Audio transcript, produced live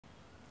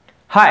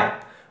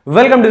Hi,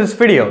 welcome to this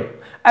video.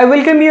 I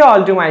welcome you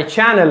all to my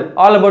channel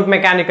all about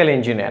mechanical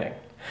engineering.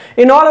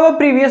 In all our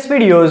previous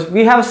videos,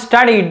 we have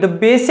studied the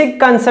basic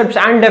concepts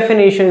and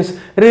definitions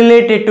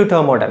related to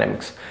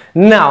thermodynamics.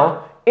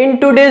 Now, in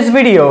today's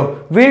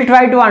video, we'll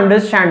try to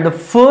understand the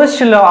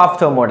first law of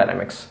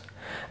thermodynamics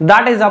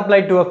that is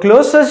applied to a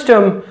closed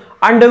system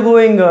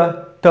undergoing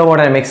a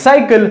thermodynamic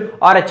cycle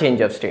or a change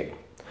of state.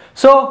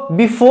 So,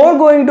 before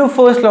going to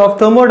first law of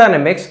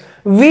thermodynamics,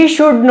 we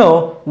should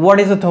know what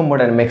is a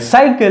thermodynamic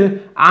cycle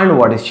and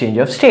what is change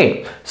of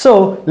state.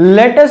 So,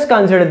 let us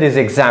consider these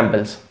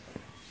examples.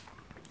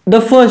 The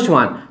first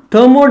one,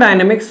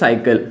 thermodynamic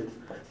cycle.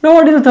 Now,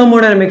 what is a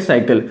thermodynamic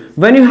cycle?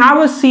 When you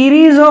have a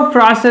series of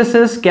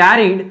processes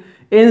carried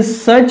in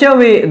such a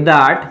way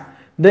that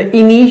the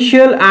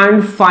initial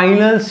and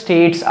final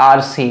states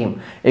are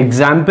same.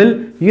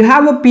 Example, you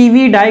have a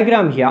PV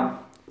diagram here.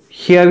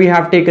 Here we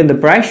have taken the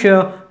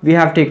pressure, we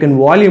have taken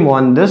volume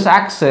on this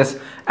axis,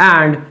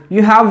 and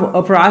you have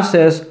a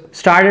process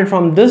started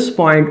from this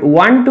point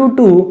 1 to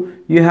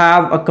 2. You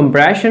have a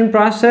compression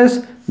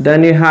process,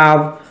 then you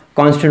have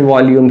constant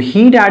volume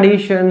heat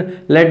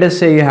addition. Let us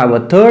say you have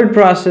a third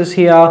process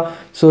here.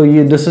 So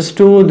this is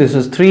 2, this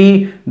is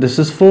 3, this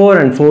is 4,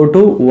 and 4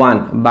 to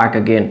 1 back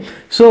again.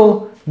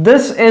 So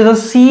this is a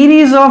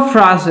series of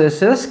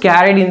processes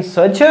carried in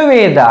such a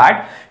way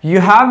that you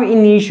have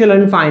initial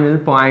and final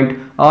point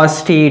or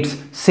states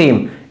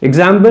same.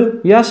 Example,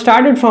 you have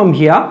started from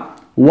here.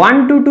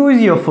 1 to 2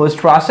 is your first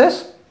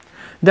process,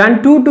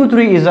 then 2 to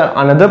 3 is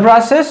another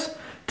process,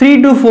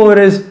 3 to 4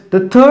 is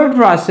the third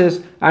process,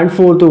 and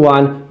 4 to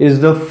 1 is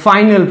the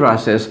final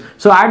process.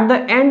 So at the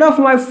end of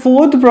my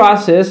fourth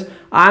process,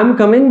 I am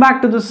coming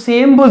back to the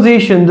same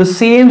position, the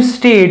same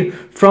state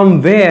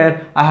from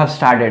where I have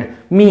started.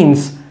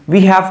 Means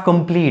we have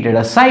completed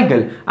a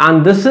cycle,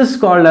 and this is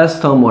called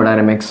as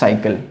thermodynamic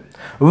cycle.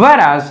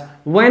 Whereas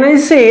when I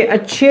say a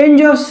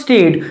change of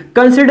state,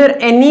 consider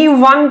any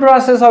one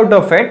process out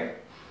of it.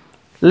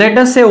 Let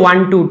us say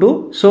 1 to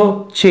 2.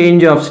 So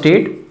change of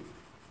state.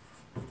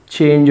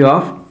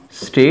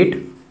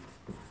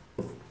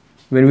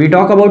 When we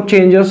talk about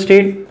change of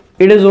state,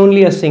 it is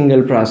only a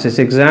single process.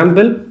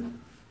 Example,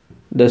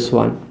 this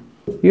one.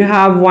 You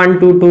have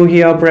 1 to 2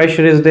 here,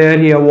 pressure is there,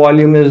 here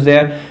volume is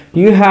there.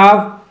 You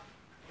have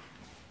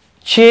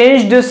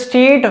changed the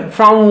state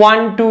from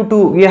 1 to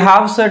 2. You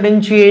have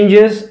certain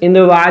changes in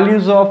the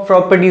values of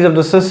properties of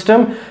the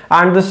system,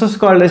 and this is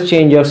called as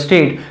change of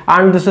state,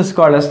 and this is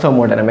called as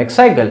thermodynamic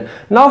cycle.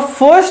 Now,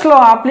 first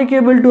law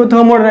applicable to a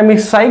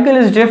thermodynamic cycle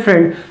is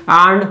different,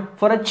 and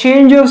for a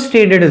change of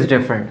state it is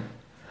different.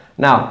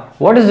 Now,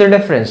 what is the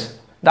difference?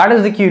 That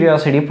is the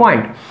curiosity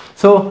point.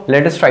 So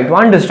let us try to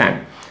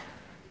understand.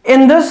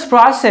 In this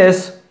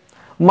process,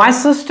 my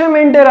system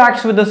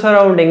interacts with the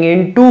surrounding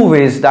in two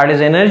ways, that is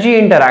energy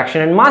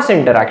interaction and mass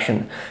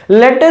interaction.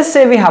 Let us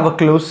say we have a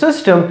closed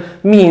system,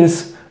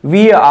 means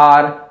we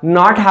are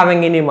not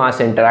having any mass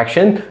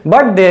interaction,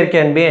 but there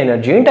can be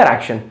energy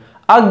interaction.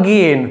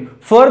 Again,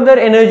 further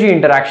energy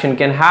interaction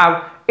can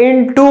have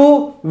in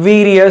two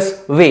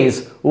various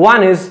ways.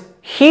 One is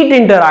heat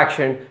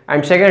interaction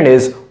and second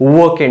is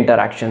work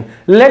interaction.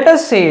 Let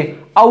us say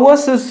our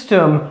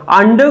system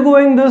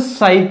undergoing this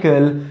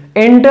cycle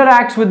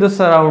interacts with the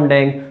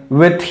surrounding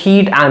with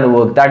heat and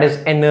work, that is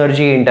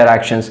energy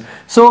interactions.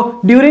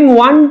 So during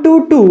 1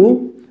 to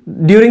 2,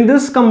 during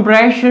this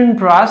compression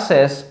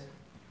process,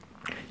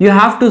 you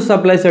have to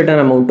supply certain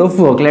amount of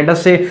work. Let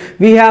us say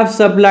we have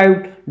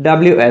supplied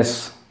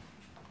Ws,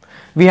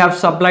 we have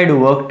supplied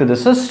work to the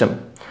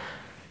system.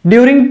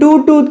 During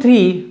 2 to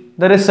 3,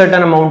 there is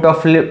certain amount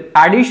of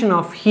addition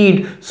of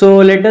heat. So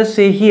let us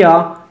say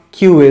here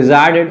Q is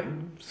added,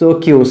 so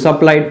Q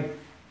supplied.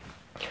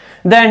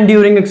 Then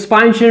during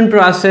expansion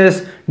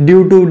process,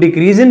 due to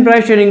decrease in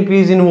pressure,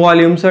 increase in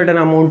volume, certain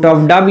amount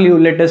of W,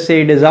 let us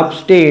say it is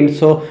obtained,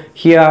 so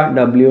here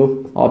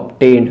W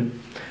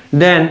obtained.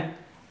 Then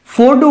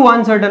 4 to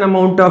 1, certain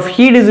amount of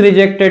heat is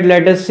rejected,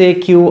 let us say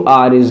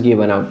QR is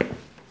given out.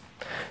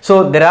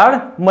 So there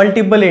are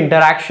multiple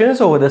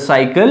interactions over the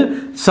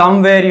cycle.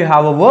 Somewhere you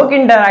have a work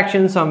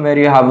interaction, somewhere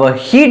you have a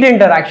heat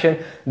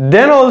interaction,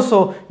 then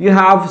also you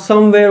have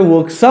somewhere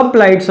work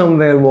supplied,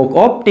 somewhere work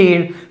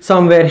obtained,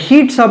 somewhere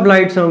heat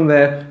supplied,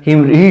 somewhere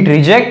heat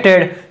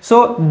rejected.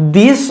 So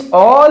these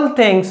all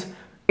things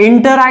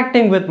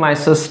interacting with my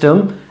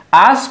system.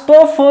 As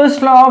per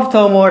first law of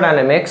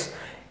thermodynamics,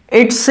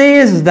 it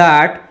says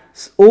that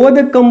over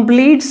the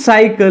complete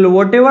cycle,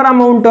 whatever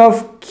amount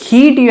of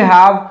heat you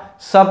have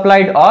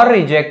supplied or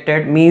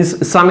rejected,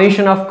 means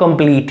summation of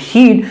complete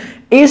heat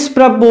is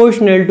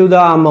proportional to the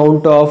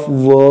amount of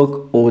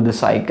work over the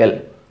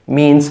cycle.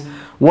 Means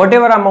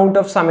whatever amount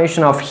of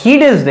summation of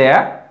heat is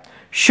there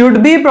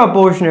should be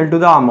proportional to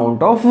the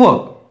amount of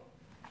work.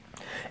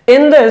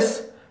 In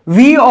this,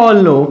 we all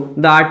know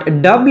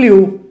that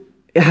W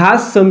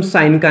has some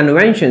sign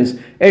conventions.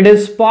 It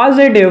is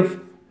positive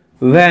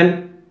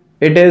when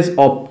it is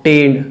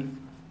obtained.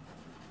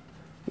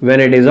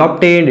 When it is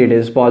obtained, it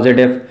is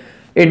positive.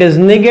 It is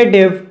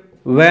negative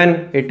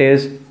when it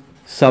is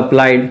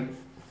supplied.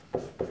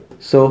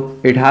 so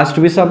it has to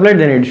be supplied,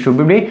 then it should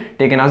be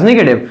taken as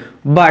negative.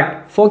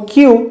 But for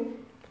Q,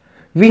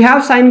 we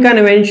have sign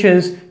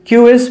conventions.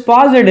 Q is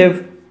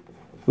positive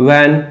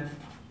when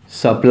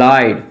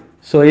supplied.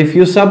 So if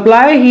you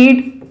supply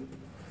heat,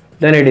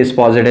 then it is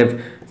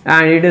positive,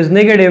 and it is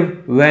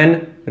negative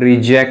when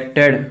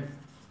rejected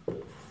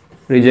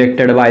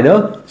by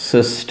the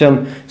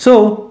system.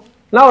 So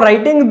now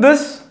writing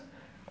this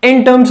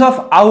in terms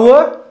of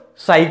our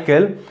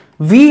cycle,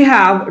 we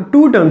have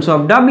two terms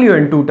of W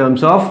and two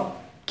terms of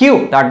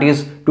Q, that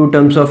is two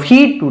terms of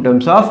heat, two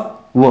terms of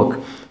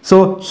work.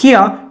 So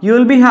here you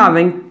will be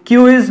having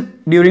Q is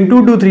during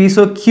 2 to 3,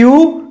 so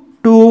Q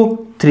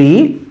 2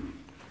 3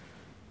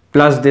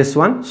 plus this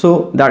one,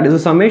 so that is a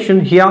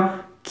summation.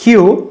 Here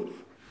Q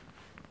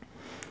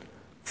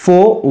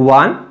 4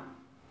 1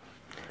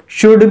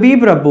 should be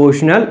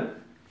proportional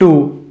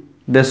to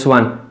this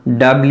one,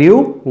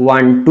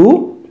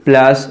 W12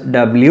 plus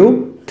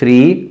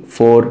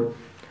W34.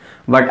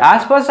 But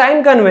as per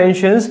sign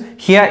conventions,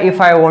 here if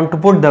I want to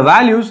put the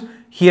values,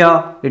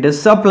 here it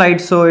is supplied,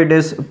 so it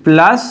is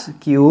plus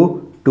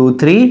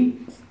Q23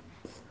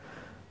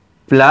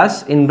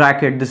 plus, in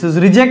bracket this is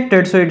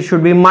rejected, so it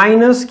should be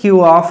minus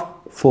Q of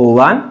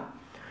 41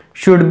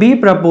 should be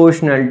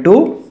proportional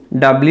to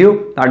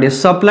W that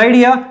is supplied.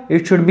 Here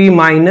it should be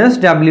minus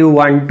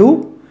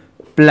W12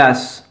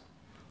 plus,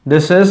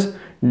 this is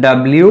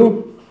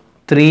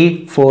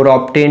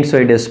W34 obtained, so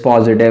it is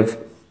positive.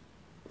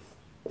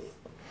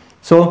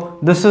 So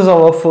this is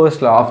our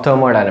first law of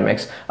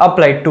thermodynamics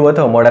applied to a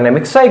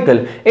thermodynamic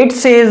cycle. It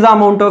says the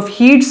amount of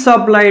heat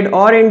supplied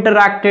or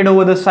interacted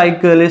over the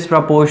cycle is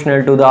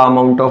proportional to the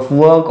amount of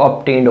work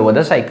obtained over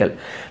the cycle.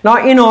 Now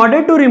in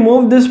order to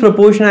remove this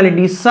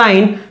proportionality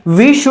sign,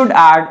 we should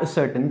add a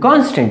certain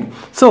constant.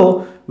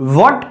 So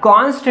what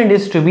constant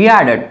is to be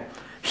added?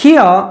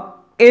 Here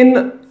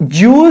in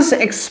Joule's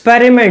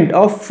experiment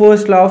of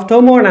first law of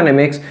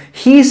thermodynamics,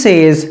 he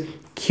says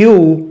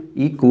Q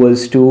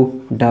equals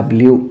to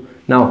W.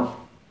 Now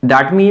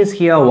that means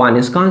here 1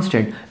 is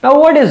constant. Now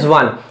what is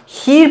 1?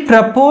 He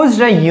proposed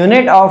a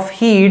unit of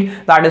heat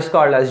that is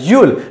called as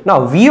joule.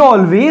 Now we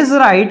always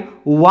write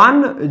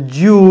 1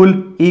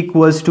 joule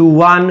equals to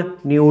 1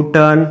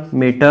 Newton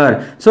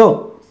meter.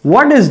 So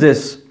what is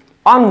this?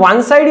 On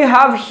one side you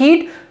have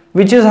heat,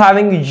 which is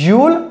having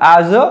joule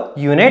as a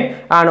unit,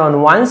 and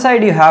on one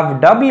side you have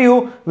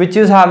W, which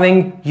is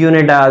having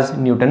unit as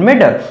Newton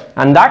meter,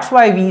 and that's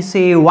why we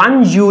say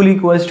 1 joule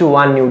equals to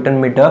 1 Newton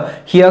meter.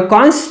 Here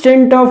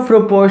constant of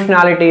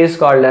proportionality is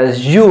called as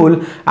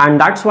joule, and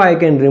that's why I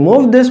can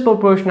remove this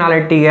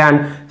proportionality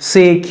and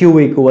say Q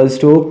equals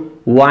to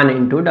 1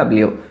 into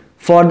W.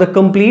 For the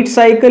complete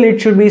cycle, it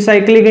should be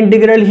cyclic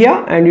integral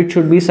here and it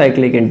should be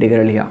cyclic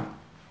integral here.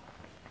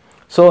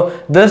 So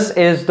this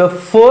is the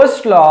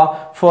first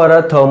law for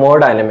a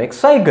thermodynamic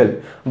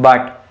cycle.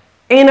 But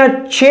in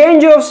a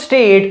change of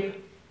state,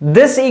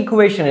 this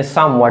equation is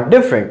somewhat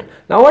different.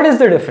 Now what is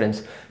the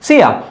difference? See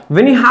here,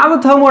 when you have a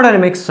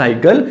thermodynamic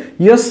cycle,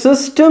 your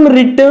system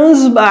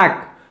returns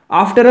back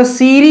after a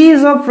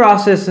series of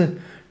processes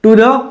to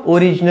the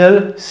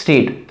original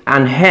state,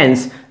 and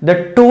hence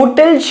the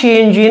total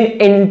change in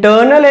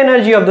internal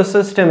energy of the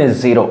system is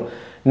 0.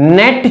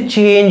 Net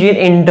change in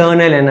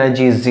internal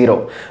energy is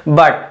 0.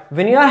 But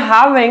when you are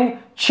having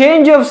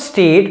change of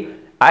state,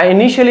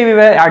 initially we were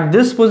at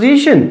this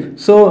position,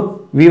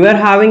 so we were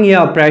having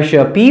here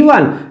pressure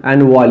P1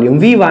 and volume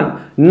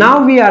V1.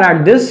 Now we are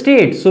at this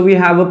state, so we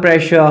have a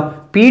pressure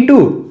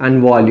P2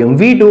 and volume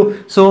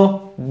V2.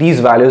 So these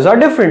values are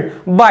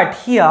different, but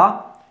here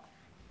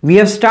we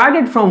have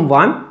started from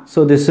 1,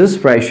 so this is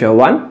pressure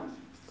 1.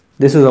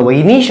 This is our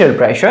initial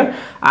pressure,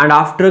 and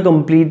after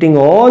completing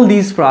all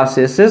these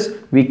processes,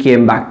 we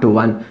came back to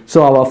 1.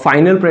 So our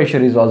final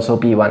pressure is also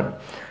P1.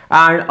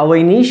 And our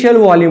initial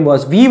volume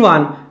was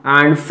V1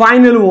 and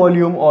final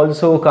volume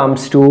also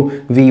comes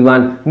to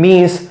V1,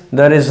 means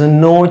there is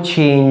no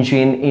change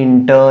in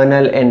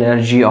internal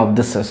energy of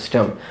the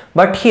system.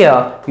 But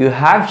here you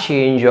have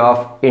change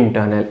of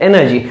internal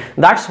energy.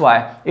 That's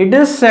why it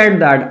is said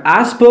that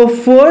as per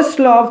first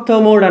law of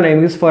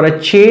thermodynamics, for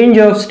a change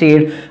of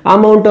state,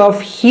 amount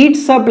of heat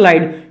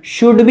supplied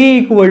should be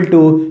equal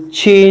to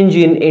change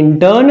in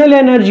internal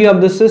energy of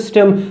the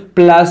system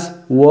plus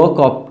work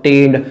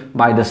obtained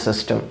by the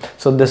system.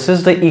 So this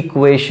is the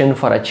equation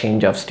for a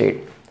change of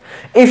state.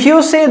 If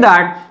you say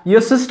that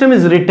your system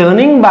is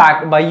returning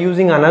back by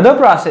using another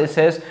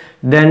processes,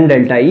 then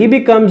delta E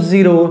becomes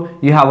 0,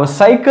 you have a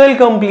cycle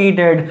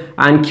completed,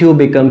 and Q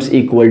becomes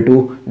equal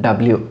to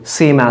W,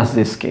 same as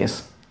this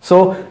case.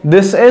 So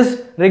this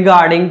is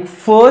regarding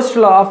first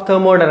law of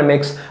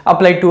thermodynamics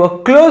applied to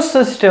a closed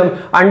system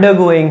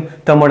undergoing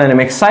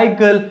thermodynamic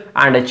cycle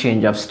and a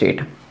change of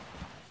state.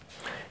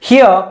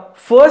 Here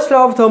first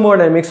law of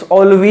thermodynamics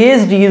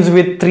always deals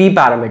with 3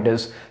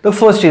 parameters. The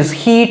first is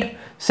heat,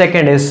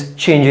 second is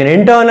change in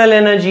internal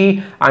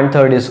energy, and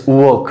third is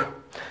work.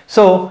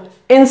 So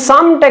in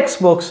some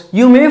textbooks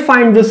you may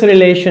find this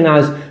relation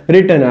as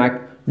written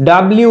at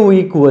W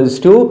equals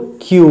to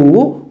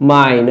Q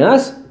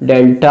minus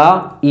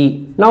delta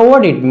E. Now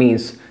what it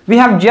means? We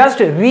have just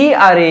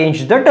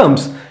rearranged the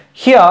terms.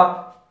 Here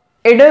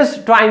it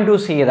is trying to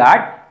say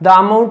that the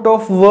amount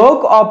of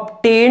work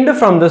obtained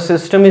from the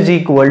system is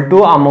equal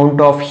to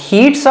amount of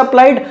heat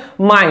supplied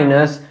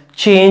minus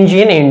change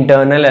in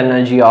internal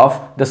energy of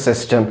the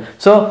system.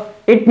 So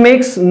it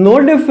makes no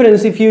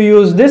difference if you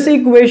use this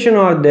equation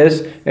or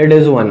this, it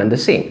is one and the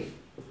same.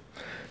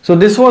 So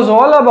this was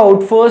all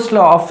about first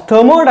law of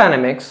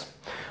thermodynamics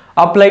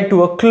applied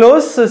to a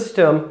closed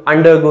system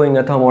undergoing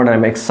a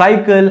thermodynamic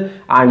cycle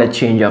and a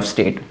change of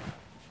state.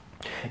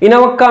 In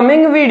our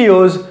coming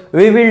videos,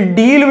 we will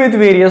deal with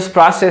various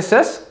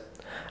processes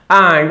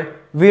and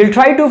we will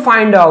try to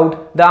find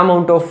out the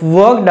amount of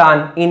work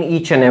done in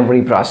each and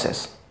every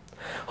process.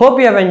 Hope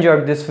you have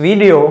enjoyed this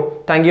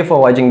video. Thank you for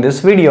watching this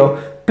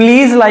video.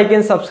 Please like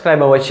and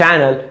subscribe our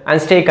channel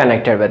and stay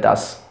connected with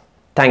us.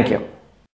 Thank you.